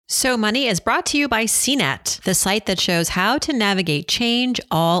So Money is brought to you by CNET, the site that shows how to navigate change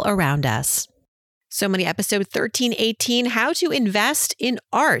all around us. So Money episode 1318, How to Invest in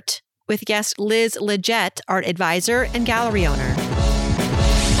Art, with guest Liz Lidgett, art advisor and gallery owner.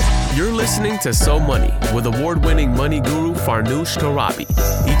 You're listening to So Money with award-winning money guru Farnoosh Torabi.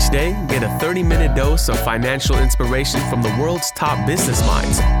 Each day, get a 30-minute dose of financial inspiration from the world's top business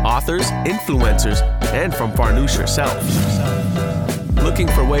minds, authors, influencers, and from Farnoosh herself. Looking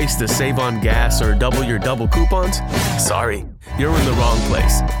for ways to save on gas or double your double coupons? Sorry, you're in the wrong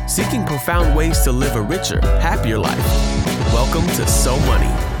place. Seeking profound ways to live a richer, happier life. Welcome to So Money.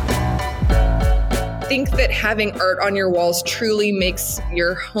 I think that having art on your walls truly makes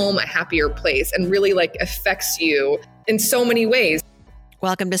your home a happier place and really affects you in so many ways.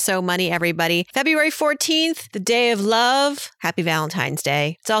 Welcome to So Money, everybody. February 14th, the day of love. Happy Valentine's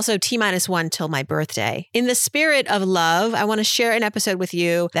Day. It's also T-1 till my birthday. In the spirit of love, I want to share an episode with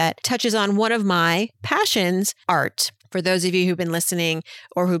you that touches on one of my passions, art. For those of you who've been listening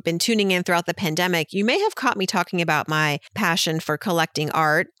or who've been tuning in throughout the pandemic, you may have caught me talking about my passion for collecting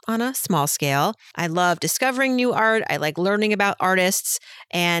art on a small scale. I love discovering new art. I like learning about artists.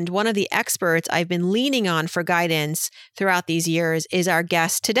 And one of the experts I've been leaning on for guidance throughout these years is our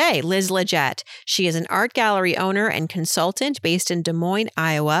guest today, Liz Lidgett. She is an art gallery owner and consultant based in Des Moines,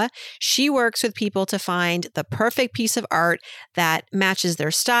 Iowa. She works with people to find the perfect piece of art that matches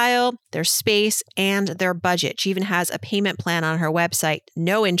their style, their space, and their budget. She even has a payment plan on her website,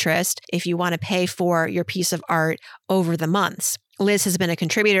 no interest, if you want to pay for your piece of art over the months. Liz has been a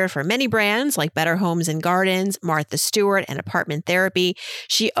contributor for many brands like Better Homes and Gardens, Martha Stewart, and Apartment Therapy.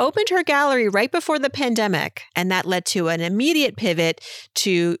 She opened her gallery right before the pandemic, and that led to an immediate pivot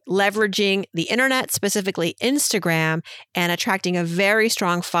to leveraging the internet, specifically Instagram, and attracting a very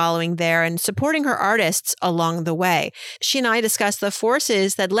strong following there and supporting her artists along the way. She and I discussed the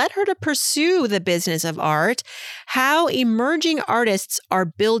forces that led her to pursue the business of art, how emerging artists are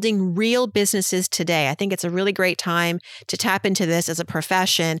building real businesses today. I think it's a really great time to tap into this as a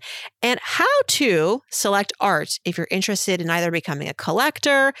profession, and how to select art if you're interested in either becoming a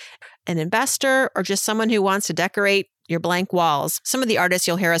collector, an investor, or just someone who wants to decorate your blank walls. Some of the artists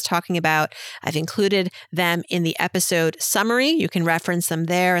you'll hear us talking about, I've included them in the episode summary. You can reference them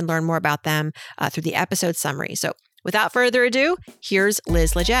there and learn more about them through the episode summary. So without further ado, here's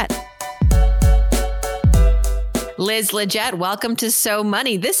Liz Lidgett. Liz Lidgett, welcome to So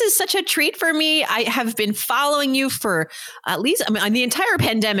Money. This is such a treat for me. I have been following you for the entire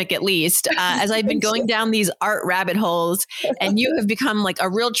pandemic, at least, as I've been going down these art rabbit holes, and you have become like a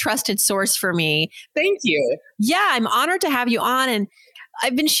real trusted source for me. Thank you. Yeah, I'm honored to have you on. And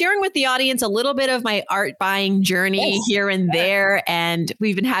I've been sharing with the audience a little bit of my art buying journey here and there. And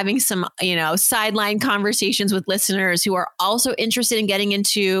we've been having some, sideline conversations with listeners who are also interested in getting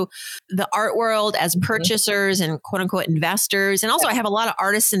into the art world as purchasers and quote unquote investors. And also I have a lot of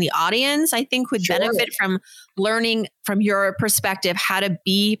artists in the audience I think would benefit from learning from your perspective how to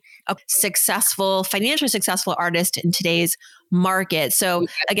be a financially successful artist in today's market. So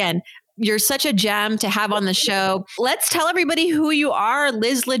again, you're such a gem to have on the show. Let's tell everybody who you are,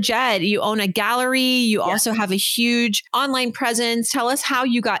 Liz Lidgett. You own a gallery. You also have a huge online presence. Tell us how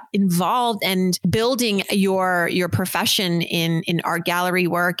you got involved and building your profession in art gallery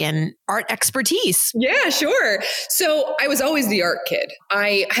work and art expertise. Yeah, sure. So I was always the art kid.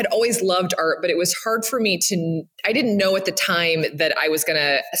 I had always loved art, but it was hard for me I didn't know at the time that I was going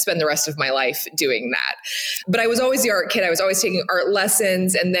to spend the rest of my life doing that. But I was always the art kid. I was always taking art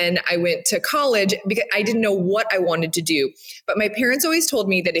lessons. And then I went to college because I didn't know what I wanted to do. But my parents always told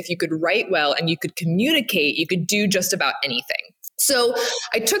me that if you could write well and you could communicate, you could do just about anything. So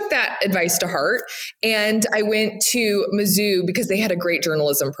I took that advice to heart and I went to Mizzou because they had a great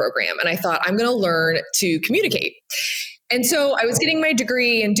journalism program. And I thought, I'm going to learn to communicate. And so I was getting my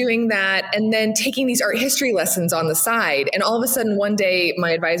degree and doing that and then taking these art history lessons on the side. And all of a sudden one day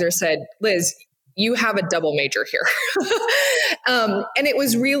my advisor said, Liz, you have a double major here. And it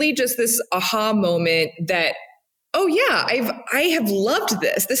was really just this aha moment that, oh yeah, I have loved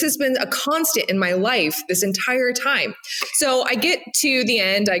this. This has been a constant in my life this entire time. So I get to the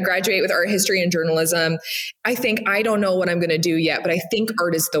end, I graduate with art history and journalism. I think I don't know what I'm going to do yet, but I think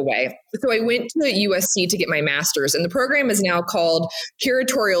art is the way. So I went to USC to get my master's, and the program is now called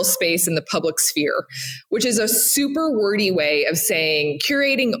Curatorial Space in the Public Sphere, which is a super wordy way of saying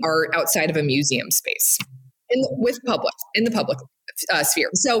curating art outside of a museum space in the public sphere.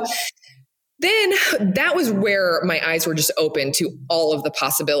 So then that was where my eyes were just open to all of the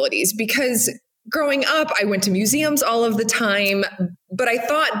possibilities, because growing up, I went to museums all of the time, but I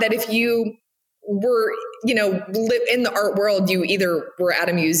thought that if you were in the art world, you either were at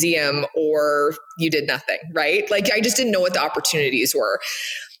a museum or you did nothing, right? Like I just didn't know what the opportunities were.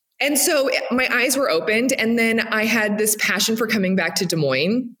 And so my eyes were opened, and then I had this passion for coming back to Des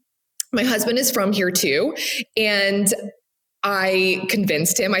Moines. My husband is from here too. And I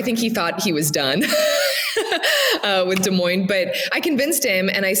convinced him. I think he thought he was done with Des Moines, but I convinced him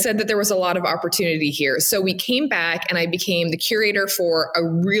and I said that there was a lot of opportunity here. So we came back and I became the curator for a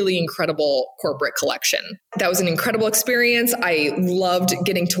really incredible corporate collection. That was an incredible experience. I loved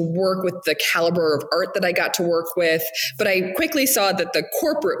getting to work with the caliber of art that I got to work with, but I quickly saw that the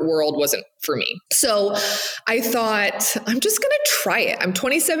corporate world wasn't for me. So I thought, I'm just going to try it. I'm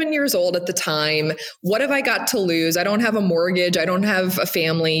 27 years old at the time. What have I got to lose? I don't have a mortgage. I don't have a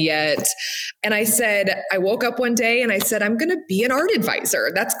family yet. And I woke up one day and I said, I'm going to be an art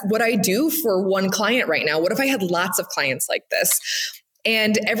advisor. That's what I do for one client right now. What if I had lots of clients like this?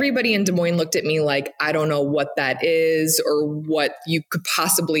 And everybody in Des Moines looked at me like, I don't know what that is or what you could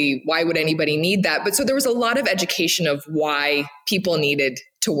possibly, why would anybody need that? But so there was a lot of education of why people needed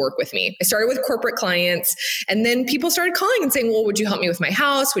to work with me. I started with corporate clients, and then people started calling and saying, well, would you help me with my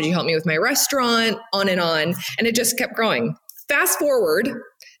house? Would you help me with my restaurant? On and on. And it just kept growing. Fast forward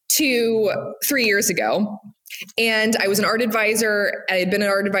to 3 years ago, and I was an art advisor. I had been an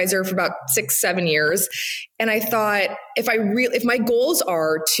art advisor for about 6-7 years. And I thought, if my goals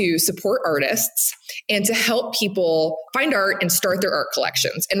are to support artists and to help people find art and start their art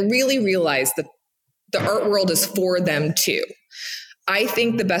collections and really realize that the art world is for them too, I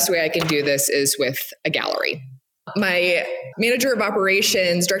think the best way I can do this is with a gallery. My director of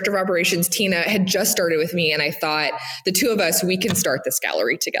operations, Tina, had just started with me. And I thought the two of us, we can start this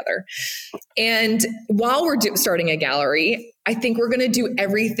gallery together. And while we're starting a gallery, I think we're going to do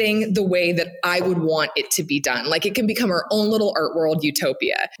everything the way that I would want it to be done. Like it can become our own little art world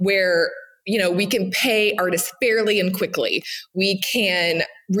utopia where we can pay artists fairly and quickly. We can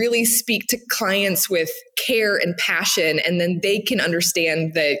really speak to clients with care and passion, and then they can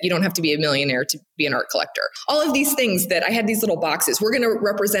understand that you don't have to be a millionaire to be an art collector. All of these things that I had these little boxes. We're going to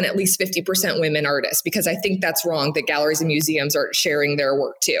represent at least 50% women artists because I think that's wrong that galleries and museums aren't sharing their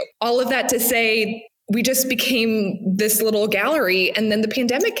work too. All of that to say, we just became this little gallery, and then the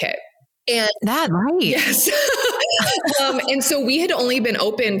pandemic hit. And that right. Yes. And so we had only been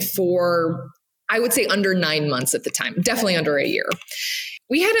open for, I would say, under 9 months at the time, definitely under a year.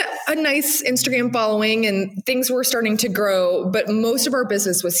 We had a nice Instagram following and things were starting to grow, but most of our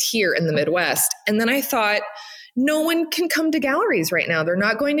business was here in the Midwest. And then I thought, no one can come to galleries right now. They're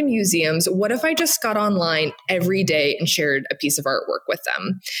not going to museums. What if I just got online every day and shared a piece of artwork with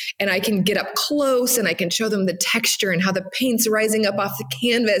them? And I can get up close and I can show them the texture and how the paint's rising up off the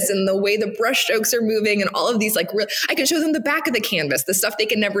canvas and the way the brush strokes are moving and all of these, I can show them the back of the canvas, the stuff they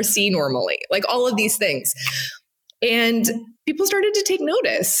can never see normally, like all of these things. And people started to take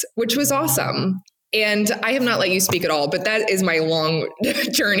notice, which was awesome. And I have not let you speak at all, but that is my long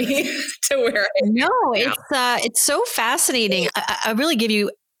journey to where I am. No, it's so fascinating. I really give you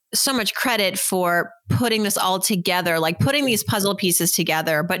so much credit for putting this all together, like putting these puzzle pieces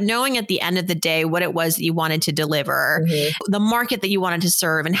together, but knowing at the end of the day what it was that you wanted to deliver, the market that you wanted to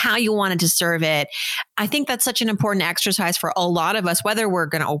serve and how you wanted to serve it. I think that's such an important exercise for a lot of us, whether we're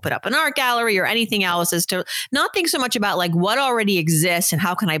going to open up an art gallery or anything else, is to not think so much about like what already exists and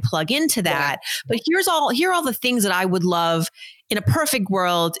how can I plug into that. Yeah. But here are all the things that I would love in a perfect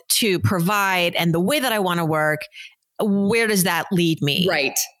world to provide and the way that I want to work. Where does that lead me?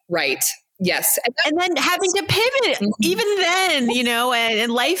 Right. Yes. And then having to pivot even then,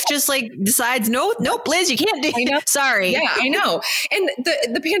 and life just like decides, nope, Liz, you can't do it. Sorry. Yeah, I know. And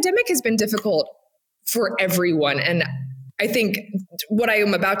the pandemic has been difficult for everyone. And I think what I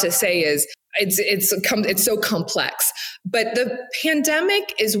am about to say is it's so complex, but the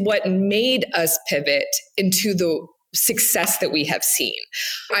pandemic is what made us pivot into the success that we have seen.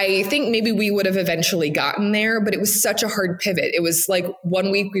 I think maybe we would have eventually gotten there, but it was such a hard pivot. It was like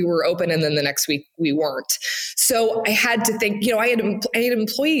 1 week we were open and then the next week we weren't. So I had to think, I had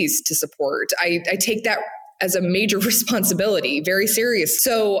employees to support. I take that as a major responsibility, very serious.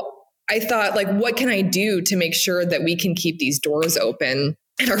 So I thought, like, what can I do to make sure that we can keep these doors open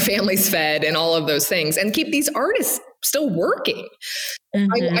and our families fed and all of those things and keep these artists still working?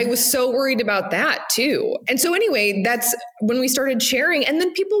 I was so worried about that too. And so anyway, that's when we started sharing, and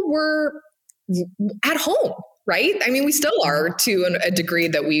then people were at home. right? I mean, we still are to a degree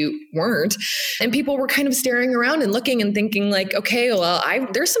that we weren't. And people were kind of staring around and looking and thinking like, okay, well,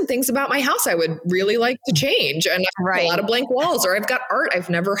 there's some things about my house I would really like to change. And I have a lot of blank walls, or I've got art I've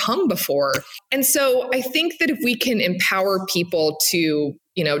never hung before. And so I think that if we can empower people to,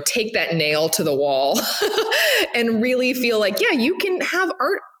 take that nail to the wall and really feel like, yeah, you can have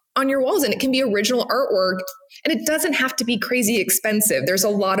art on your walls and it can be original artwork and it doesn't have to be crazy expensive. There's a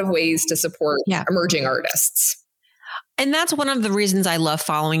lot of ways to support emerging artists. And that's one of the reasons I love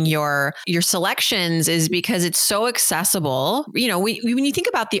following your selections, is because it's so accessible. When you think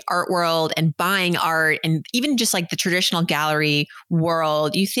about the art world and buying art, and even just like the traditional gallery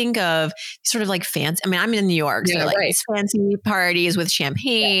world, you think of sort of like fancy. I mean, I'm in New York, so these fancy parties with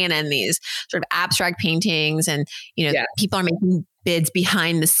champagne and these sort of abstract paintings, and people are making bids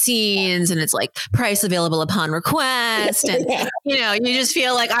behind the scenes, and it's like price available upon request. And, you just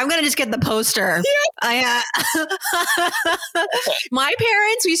feel like I'm going to just get the poster. My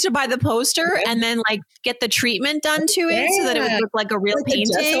parents used to buy the poster and then like get the treatment done to it so that it would look like a real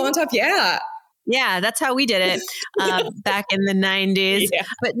painting. On top. Yeah. Yeah, that's how we did it back in the 90s. Yeah.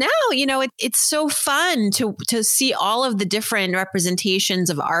 But now, it's so fun to see all of the different representations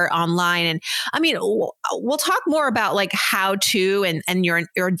of art online. And I mean, we'll talk more about like how to and your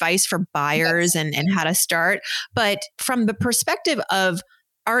advice for buyers and how to start. But from the perspective of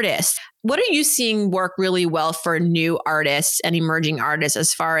artists, what are you seeing work really well for new artists and emerging artists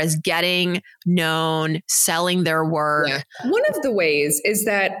as far as getting known, selling their work? Yeah. One of the ways is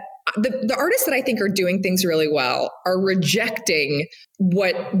that the artists that I think are doing things really well are rejecting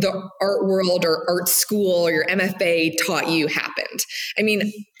what the art world or art school or your MFA taught you happened. I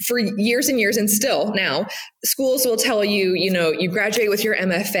mean, for years and years, and still now, schools will tell you, you graduate with your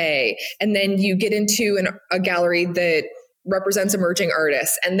MFA and then you get into a gallery that represents emerging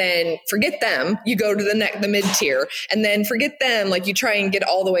artists, and then forget them, you go to the mid tier, and then forget them, like you try and get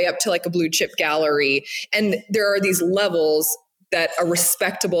all the way up to like a blue chip gallery. And there are these levels that a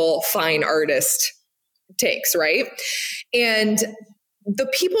respectable fine artist takes, right? And the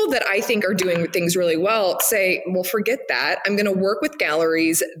people that I think are doing things really well say, well, forget that. I'm going to work with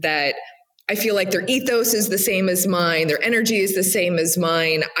galleries that I feel like their ethos is the same as mine. Their energy is the same as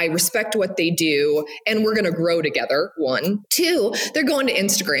mine. I respect what they do, and we're going to grow together. 1, 2, they're going to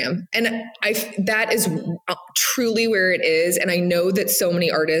Instagram. And that is truly where it is. And I know that so many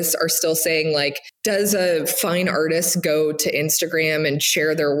artists are still saying like, does a fine artist go to Instagram and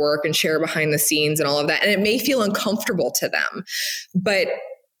share their work and share behind the scenes and all of that? And it may feel uncomfortable to them, but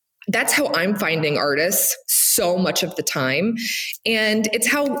that's how I'm finding artists so much of the time. And it's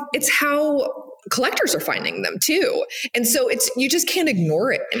how collectors are finding them too. And so you just can't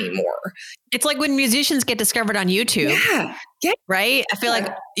ignore it anymore. It's like when musicians get discovered on YouTube. Yeah. Right? I feel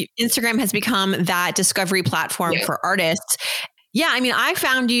like Instagram has become that discovery platform for artists. Yeah. I mean, I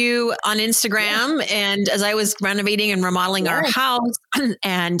found you on Instagram and as I was renovating and remodeling our house,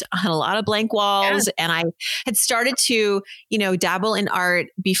 and I had a lot of blank walls, and I had started to, dabble in art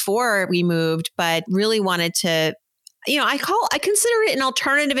before we moved, but really wanted to, I consider it an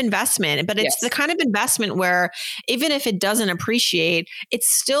alternative investment, but it's the kind of investment where even if it doesn't appreciate, it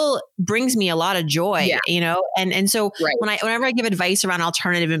still brings me a lot of joy, and so whenever I give advice around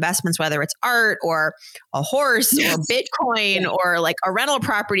alternative investments, whether it's art or a horse or Bitcoin or like a rental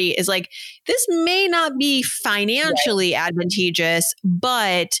property, is like, this may not be financially advantageous,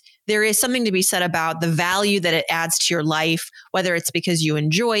 but there is something to be said about the value that it adds to your life, whether it's because you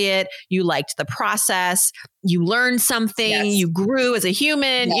enjoy it, you liked the process, you learned something, you grew as a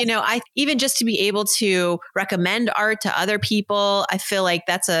human, I even just to be able to recommend art to other people, I feel like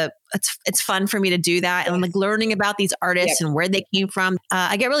it's fun for me to do that. And like learning about these artists and where they came from.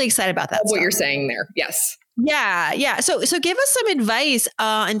 I get really excited about that. What you're saying there. Yes. Yeah. So give us some advice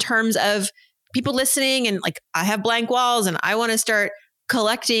in terms of people listening and like, I have blank walls and I want to start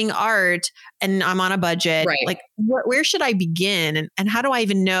collecting art and I'm on a budget. Right. Like where should I begin? And how do I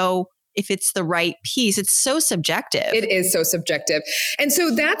even know if it's the right piece? It's so subjective. It is so subjective. And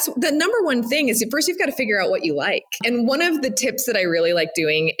so that's the number one thing is first you've got to figure out what you like. And one of the tips that I really like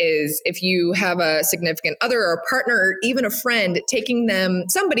doing is if you have a significant other or a partner or even a friend, taking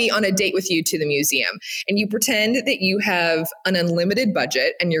somebody on a date with you to the museum, and you pretend that you have an unlimited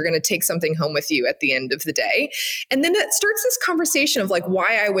budget and you're going to take something home with you at the end of the day. And then it starts this conversation of like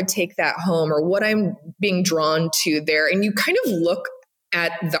why I would take that home or what I'm being drawn to there. And you kind of look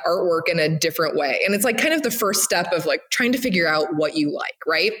at the artwork in a different way. And it's like kind of the first step of like trying to figure out what you like,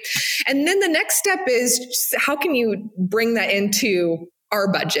 right? And then the next step is how can you bring that into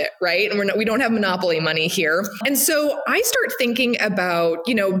our budget, right? And we don't have monopoly money here. And so I start thinking about,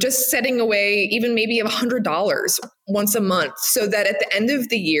 just setting away even maybe $100 once a month so that at the end of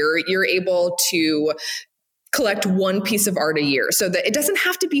the year, you're able to collect one piece of art a year so that it doesn't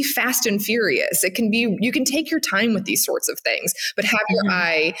have to be fast and furious. It can be, you can take your time with these sorts of things, but have your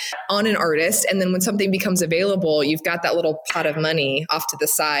eye on an artist. And then when something becomes available, you've got that little pot of money off to the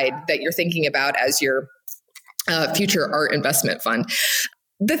side that you're thinking about as your future art investment fund.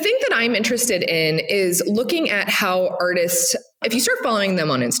 The thing that I'm interested in is looking at how artists, if you start following them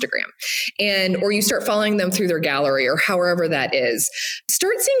on Instagram or you start following them through their gallery or however that is,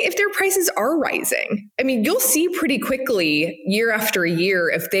 start seeing if their prices are rising. I mean, you'll see pretty quickly year after year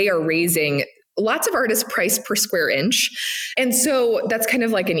if they are raising. Lots of artists price per square inch. And so that's kind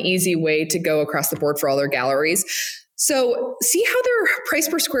of like an easy way to go across the board for all their galleries. So see how their price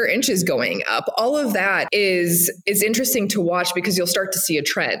per square inch is going up. All of that is interesting to watch because you'll start to see a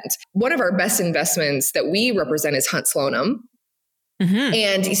trend. One of our best investments that we represent is Hunt Sloanham.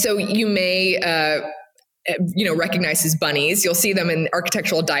 And so you may, recognize his bunnies. You'll see them in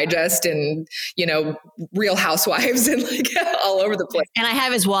Architectural Digest and, Real Housewives and like all over the place. And I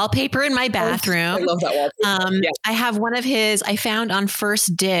have his wallpaper in my bathroom. I love that wallpaper. I have one of his, I found on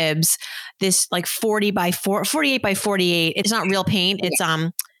First Dibs, this like 48 by 48. It's not real paint. It's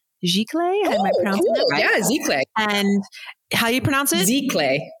Giclée. Am I pronouncing that right? Yeah, Giclée. And how do you pronounce it?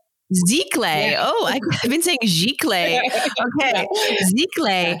 Giclée. Giclée. Yeah. Oh, I've been saying Giclée. Okay.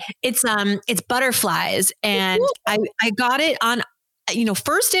 Giclée. It's butterflies. And I got it on,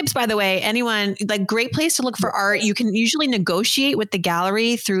 First Dibs, by the way, anyone, like great place to look for art. You can usually negotiate with the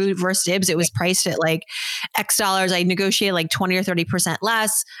gallery through First Dibs. It was priced at like X dollars. I negotiated like 20 or 30%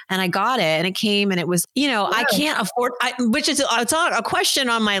 less and I got it and it came and it was, I can't afford, which is it's a question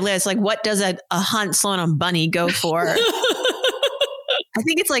on my list. Like what does a Hunt Sloanham bunny go for? I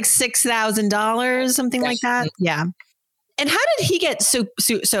think it's like $6,000, something like that. Yeah. And how did he get so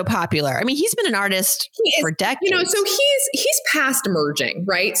popular? I mean, he's been an artist for decades. So he's past emerging,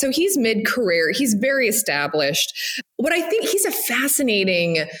 right? So he's mid-career. He's very established. What I think he's a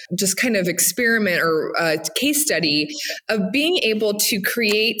fascinating just kind of experiment or case study of being able to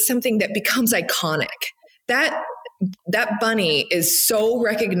create something that becomes iconic. That bunny is so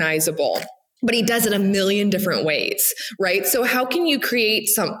recognizable. But he does it a million different ways, right? So how can you create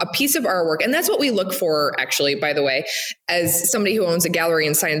a piece of artwork? And that's what we look for, actually, by the way, as somebody who owns a gallery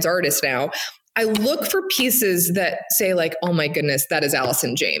and signs artists now. I look for pieces that say like, oh my goodness, that is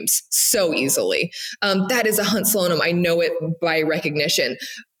Allison James so easily. That is a Hunt Sloanham. I know it by recognition.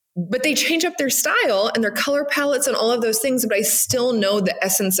 But they change up their style and their color palettes and all of those things, but I still know the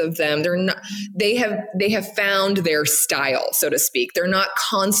essence of them. They have found their style, so to speak. They're not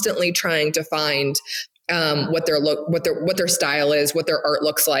constantly trying to find what their style is, what their art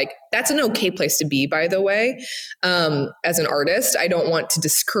looks like. That's an okay place to be, by the way. As an artist, I don't want to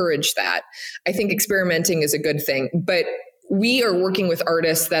discourage that. I think experimenting is a good thing, but we are working with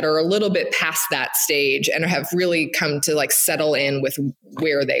artists that are a little bit past that stage and have really come to like settle in with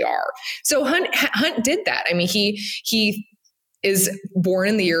where they are. So Hunt did that. I mean, he is born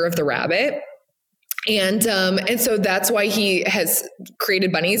in the year of the rabbit. And so that's why he has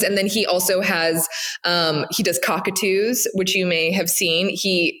created bunnies. And then he also has, he does cockatoos, which you may have seen.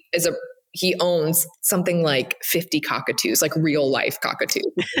 He owns something like 50 cockatoos, like real life cockatoos.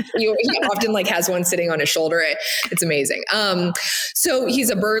 He often like has one sitting on his shoulder. It's amazing. So he's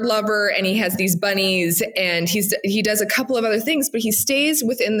a bird lover and he has these bunnies and he does a couple of other things, but he stays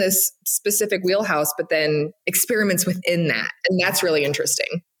within this specific wheelhouse, but then experiments within that. And that's really interesting.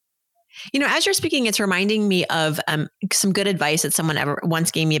 As you're speaking, it's reminding me of some good advice that someone ever once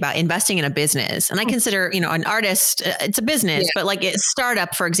gave me about investing in a business. And I consider, an artist, it's a business, but like a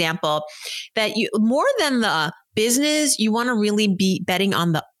startup, for example, that you more than the business, you want to really be betting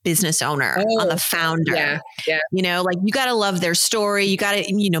on the business owner, on the founder. Yeah. Like you got to love their story. You got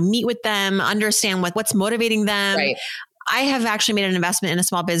to, meet with them, understand what's motivating them. Right. I have actually made an investment in a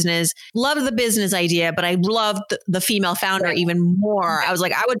small business, loved the business idea, but I loved the female founder even more. I was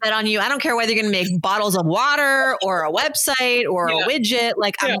like, I would bet on you. I don't care whether you're going to make bottles of water or a website or a widget.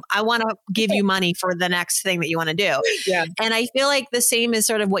 Like I want to give you money for the next thing that you want to do. Yeah. And I feel like the same is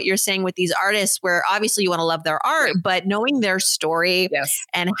sort of what you're saying with these artists, where obviously you want to love their art, but knowing their story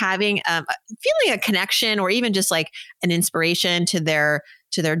and having feeling a connection or even just like an inspiration to their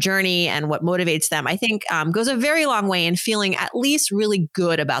to their journey and what motivates them, I think goes a very long way in feeling at least really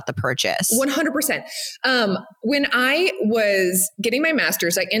good about the purchase. 100%. When I was getting my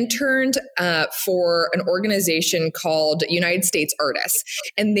master's, I interned for an organization called United States Artists,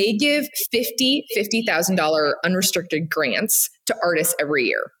 and they give $50,000 unrestricted grants to artists every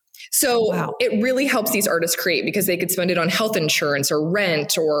year. So It really helps these artists create because they could spend it on health insurance or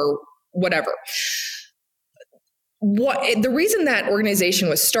rent or whatever. The reason that organization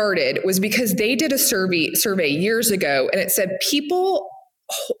was started was because they did a survey years ago, and it said people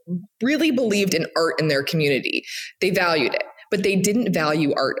really believed in art in their community. They valued it, but they didn't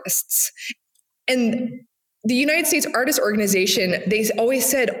value artists. And the United States Artists Organization, they always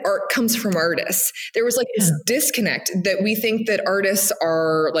said art comes from artists. There was like this disconnect that we think that artists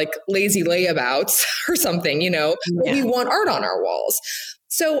are like lazy layabouts or something, but we want art on our walls.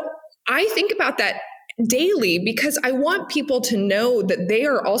 So I think about that daily because I want people to know that they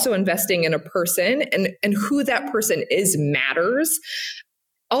are also investing in a person, and who that person is matters.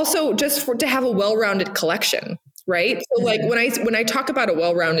 Also, just to have a well-rounded collection, right? So like when I talk about a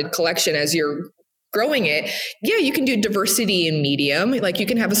well-rounded collection as you're growing it, you can do diversity in medium. Like you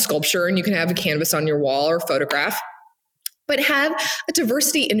can have a sculpture and you can have a canvas on your wall or a photograph, but have a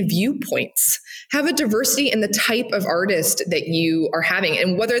diversity in viewpoints, have a diversity in the type of artist that you are having.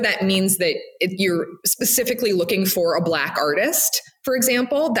 And whether that means that if you're specifically looking for a Black artist, for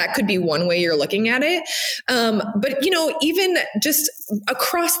example, that could be one way you're looking at it. But even just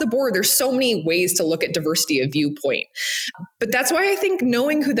across the board, there's so many ways to look at diversity of viewpoint. But that's why I think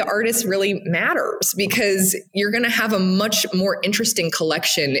knowing who the artist really matters, because you're going to have a much more interesting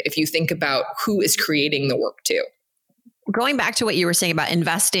collection if you think about who is creating the work too. Going back to what you were saying about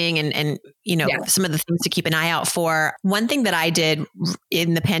investing and some of the things to keep an eye out for. One thing that I did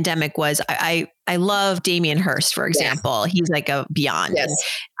in the pandemic was I love Damien Hirst, for example. Yes. He's like a beyond. Yes. And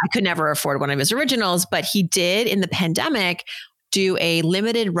I could never afford one of his originals, but he did in the pandemic do a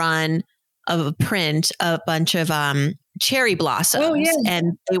limited run of a print, a bunch of cherry blossoms. Oh, yeah.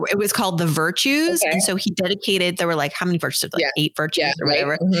 And it was called The Virtues. Okay. And so he dedicated, there were like, how many virtues? Like 8 virtues or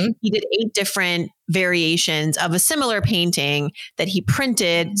whatever. Right. Mm-hmm. He did 8 different variations of a similar painting that he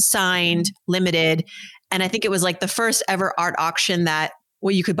printed, signed, limited. And I think it was like the first ever art auction that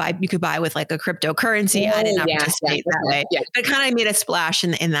you could buy with like a cryptocurrency. I did not participate that way. Yeah. But it kind of made a splash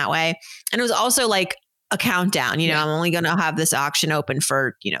in that way. And it was also like a countdown, I'm only going to have this auction open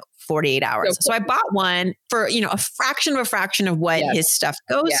for, 48 hours. So I bought one for, a fraction of what his stuff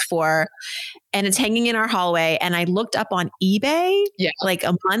goes for. And it's hanging in our hallway. And I looked up on eBay like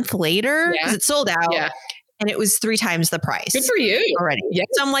a month later because it sold out. Yeah. And it was 3 times the price. Good for you. Already. Yeah.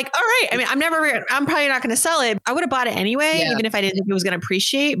 So I'm like, all right. I mean, I'm probably not going to sell it. I would have bought it anyway, even if I didn't think it was going to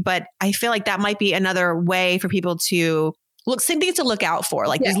appreciate. But I feel like that might be another way for people to things to look out for,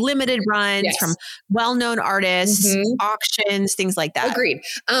 like these limited runs from well-known artists, auctions, things like that. Agreed.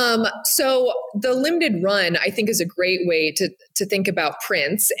 So the limited run, I think, is a great way to think about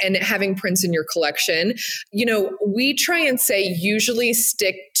prints and having prints in your collection. We try and say usually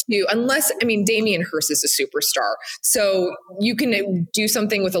stick to, Damien Hirst is a superstar. So you can do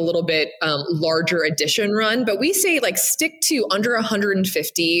something with a little bit larger edition run, but we say like stick to under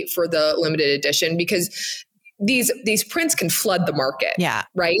 150 for the limited edition because these prints can flood the market. Yeah.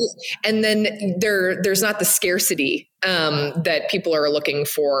 Right. And then there's not the scarcity that people are looking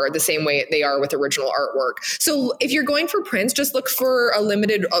for the same way they are with original artwork. So if you're going for prints, just look for a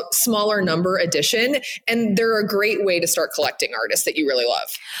limited, smaller number edition. And they're a great way to start collecting artists that you really love.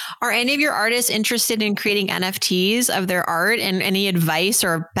 Are any of your artists interested in creating NFTs of their art, and any advice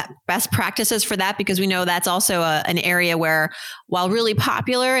or best practices for that? Because we know that's also an area where, while really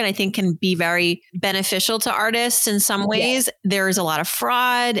popular and I think can be very beneficial to artists in some ways, there's a lot of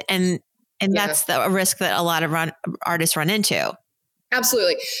fraud and that's a risk that a lot of artists run into.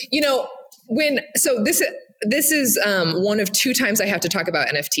 Absolutely. This is one of 2 times I have to talk about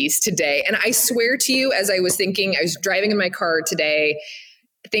NFTs today. And I swear to you, as I was driving in my car today,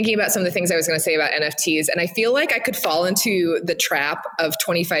 thinking about some of the things I was going to say about NFTs. And I feel like I could fall into the trap of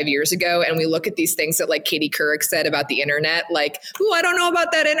 25 years ago. And we look at these things that like Katie Couric said about the internet, like, I don't know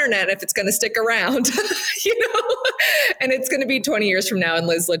about that internet if it's going to stick around, and it's going to be 20 years from now. And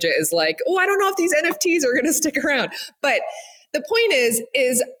Liz Lidgett is like, I don't know if these NFTs are going to stick around. But the point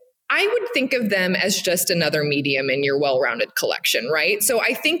is I would think of them as just another medium in your well-rounded collection, right? So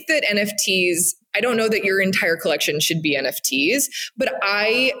I think that NFTs, I don't know that your entire collection should be NFTs, but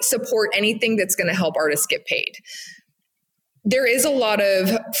I support anything that's going to help artists get paid. There is a lot of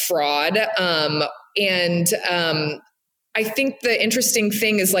fraud. And I think the interesting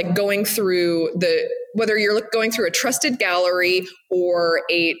thing is like going through whether you're going through a trusted gallery or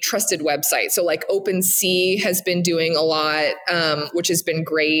a trusted website. So like OpenSea has been doing a lot, which has been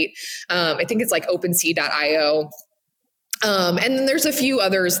great. I think it's like OpenSea.io. And then there's a few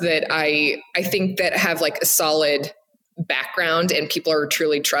others that I think that have like a solid background and people are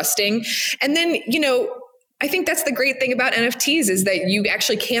truly trusting. And then, I think that's the great thing about NFTs is that you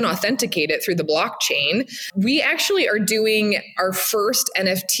actually can authenticate it through the blockchain. We actually are doing our first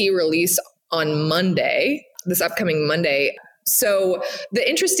NFT release on Monday, this upcoming Monday. So the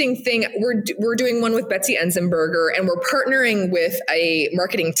interesting thing, we're doing one with Betsy Enzenberger, and we're partnering with a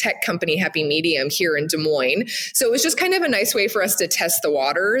marketing tech company, Happy Medium, here in Des Moines. So it was just kind of a nice way for us to test the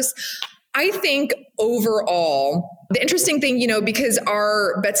waters. I think overall, the interesting thing, because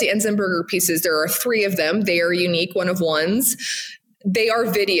our Betsy Enzenberger pieces, there are 3 of them. They are unique one-of-ones. They are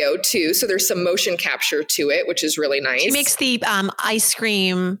video too. So there's some motion capture to it, which is really nice. She makes the ice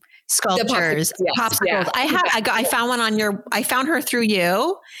cream sculptures, popsicles. Yeah. I found one I found her through you.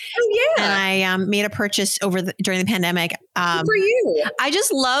 Oh yeah. And I made a purchase during the pandemic. Good for you. I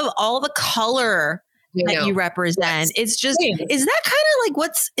just love all the color that you represent. Yes. It's just, is that kind of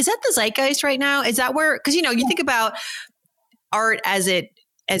like is that the zeitgeist right now? Is that where, because, you think about art as it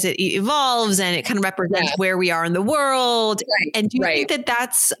evolves and it kind of represents where we are in the world. Right. And do you think that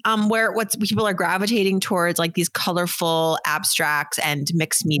that's where people are gravitating towards, like these colorful abstracts and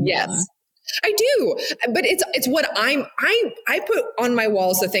mixed media? Yes. I do, but it's what I put on my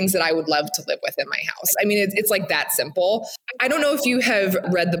walls, the things that I would love to live with in my house. I mean, it's like that simple. I don't know if you have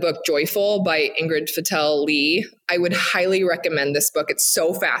read the book Joyful by Ingrid Fattel Lee. I would highly recommend this book. It's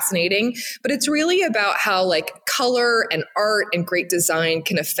so fascinating, but it's really about how like color and art and great design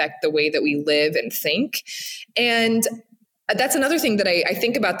can affect the way that we live and think. And that's another thing that I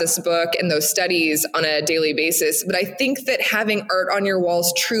think about this book and those studies on a daily basis. But I think that having art on your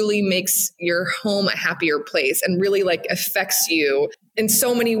walls truly makes your home a happier place and really like affects you in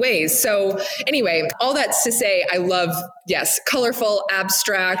so many ways. So anyway, all that's to say, I love, colorful,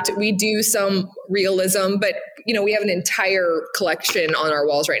 abstract. We do some realism, but we have an entire collection on our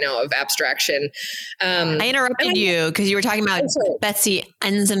walls right now of abstraction. I interrupted you because you were talking about Betsy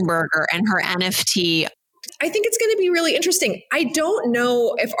Enzenberger and her NFT. I think it's going to be really interesting. I don't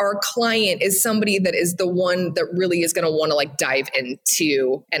know if our client is somebody that is the one that really is going to want to like dive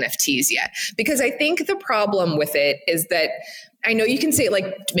into NFTs yet, because I think the problem with it is that I know you can say like,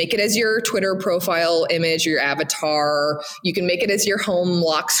 make it as your Twitter profile image, your avatar. You can make it as your home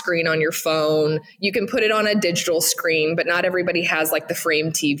lock screen on your phone. You can put it on a digital screen, but not everybody has like the frame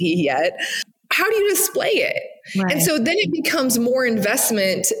TV yet. How do you display it? Right. And so then it becomes more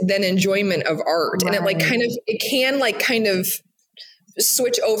investment than enjoyment of art. Right. And it can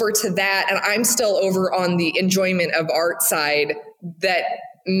switch over to that. And I'm still over on the enjoyment of art side that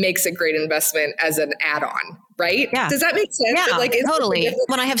makes a great investment as an add-on. Right? Yeah. Does that make sense? Yeah, totally.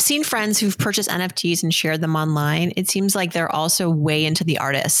 When I have seen friends who've purchased NFTs and shared them online, it seems like they're also way into the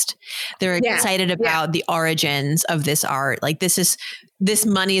artist. They're excited about the origins of this art. Like this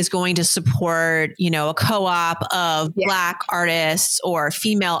money is going to support, a co-op of Black artists or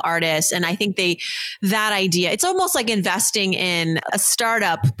female artists. And I think that idea, it's almost like investing in a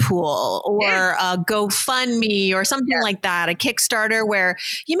startup pool or a GoFundMe or something like that, a Kickstarter where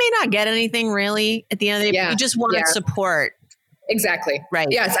you may not get anything really at the end of the day. You just want support. Exactly. Right.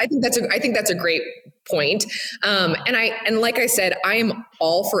 Yes. I think that's a great point. And like I said, I am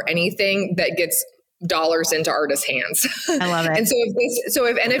all for anything that gets dollars into artists' hands. I love it. And so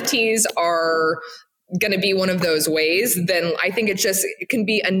if NFTs are going to be one of those ways, then I think it can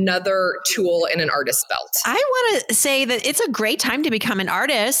be another tool in an artist's belt. I want to say that it's a great time to become an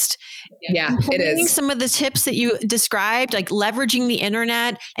artist. Yeah, it is. Some of the tips that you described, like leveraging the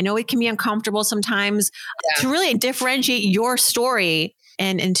internet. I know it can be uncomfortable sometimes to really differentiate your story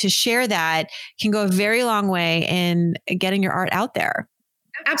and to share that can go a very long way in getting your art out there.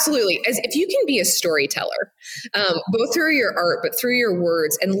 Absolutely. As if you can be a storyteller, both through your art, but through your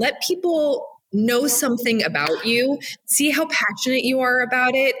words, and let people know something about you, see how passionate you are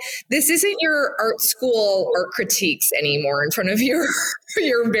about it. This isn't your art school art critiques anymore in front of your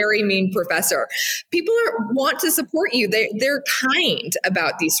very mean professor. People want to support you. They're kind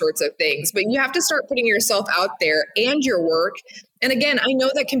about these sorts of things, but you have to start putting yourself out there and your work. And again, I know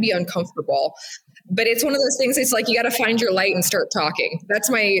that can be uncomfortable, but it's one of those things. It's like, you got to find your light and start talking. That's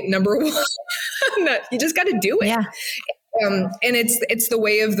my number one. You just got to do it. Yeah. And it's the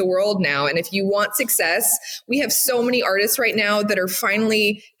way of the world now. And if you want success, we have so many artists right now that are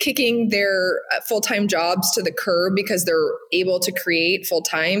finally kicking their full-time jobs to the curb because they're able to create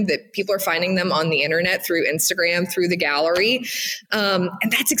full-time, that people are finding them on the internet through Instagram, through the gallery. And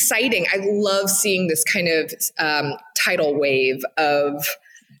that's exciting. I love seeing this kind of tidal wave of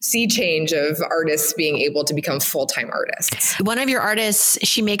sea change of artists being able to become full-time artists. One of your artists,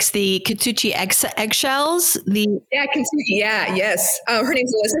 she makes the Kintsugi eggshells. Yes. Her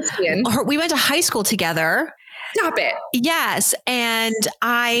name's Alyssa. We went to high school together. Stop it. Yes. And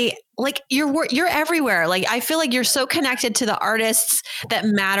I like you're everywhere. Like, I feel like you're so connected to the artists that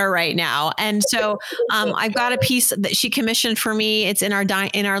matter right now. And so I've got a piece that she commissioned for me. It's in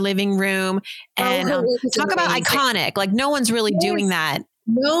our living room. And talk about iconic. Like, no one's really doing that.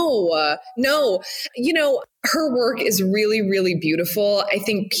 No. Her work is really, really beautiful. I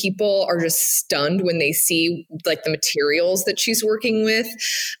think people are just stunned when they see like the materials that she's working with.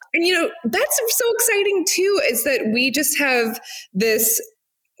 And, that's so exciting too, is that we just have the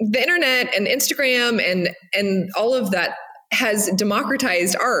internet and Instagram and all of that has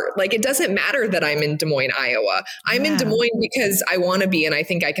democratized art. Like, it doesn't matter that I'm in Des Moines, Iowa. I'm in Des Moines because I want to be, and I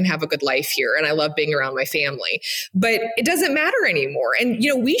think I can have a good life here. And I love being around my family, but it doesn't matter anymore. And,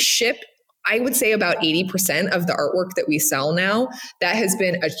 we ship, I would say, about 80% of the artwork that we sell now. That has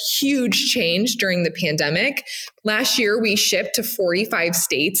been a huge change during the pandemic. Last year, we shipped to 45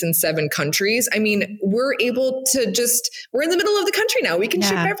 states and 7 countries. I mean, we're able to we're in the middle of the country now. We can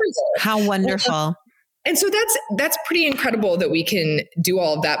ship everywhere. How wonderful. And so that's pretty incredible that we can do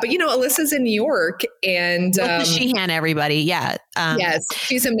all of that. But, Alyssa's in New York, and Sheehan, everybody. Yeah. Yes,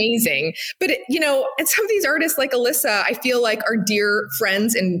 she's amazing. But, and some of these artists like Alyssa, I feel like are dear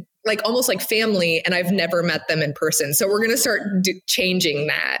friends and like almost like family, and I've never met them in person. So we're going to start changing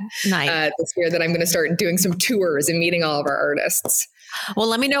that this year, that I'm going to start doing some tours and meeting all of our artists. Well,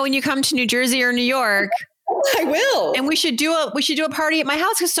 let me know when you come to New Jersey or New York. I will. And we should do a party at my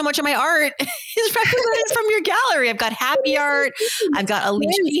house, because so much of my art is represented from your gallery. I've got happy art. I've got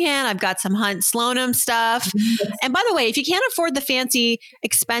Alicia Sheehan. I've got some Hunt Slonim stuff. And by the way, if you can't afford the fancy,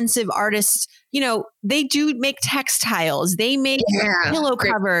 expensive artists, they do make textiles. They make pillow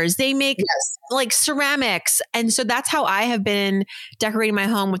covers. They make like ceramics. And so that's how I have been decorating my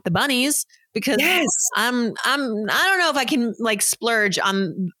home with the bunnies. Because I don't know if I can like splurge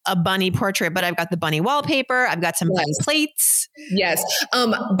on a bunny portrait, but I've got the bunny wallpaper. I've got some bunny plates. Yes.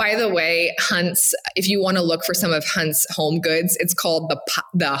 By the way, Hunt's, if you want to look for some of Hunt's home goods, it's called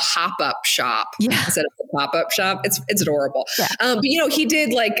the Hop-Up Shop instead of the Pop-Up Shop. It's adorable. Yeah. But he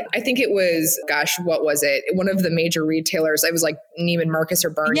did like, I think it was, what was it? One of the major retailers. I was like Neiman Marcus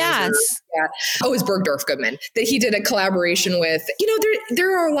or Barney's. Yes. It was Bergdorf Goodman that he did a collaboration with.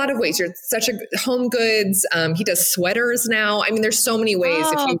 There are a lot of ways. You're such a home goods. He does sweaters now. I mean, there's so many ways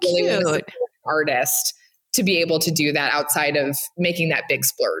if you really want to support an artist to be able to do that outside of making that big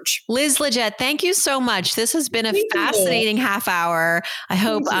splurge. Liz Lidgett, thank you so much. This has been a fascinating half hour. I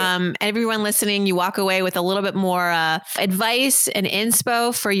hope everyone listening, you walk away with a little bit more advice and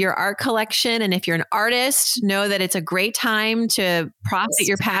inspo for your art collection. And if you're an artist, know that it's a great time to profit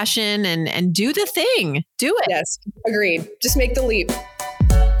your passion and do the thing. Do it. Yes, agreed. Just make the leap.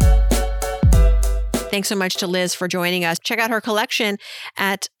 Thanks so much to Liz for joining us. Check out her collection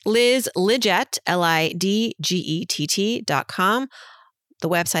at LizLidgett, LIDGETT.com. The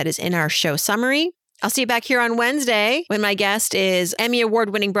website is in our show summary. I'll see you back here on Wednesday when my guest is Emmy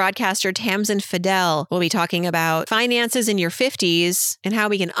Award-winning broadcaster Tamsin Fidel. We'll be talking about finances in your 50s and how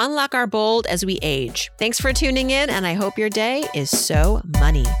we can unlock our bold as we age. Thanks for tuning in, and I hope your day is so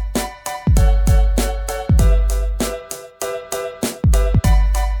money.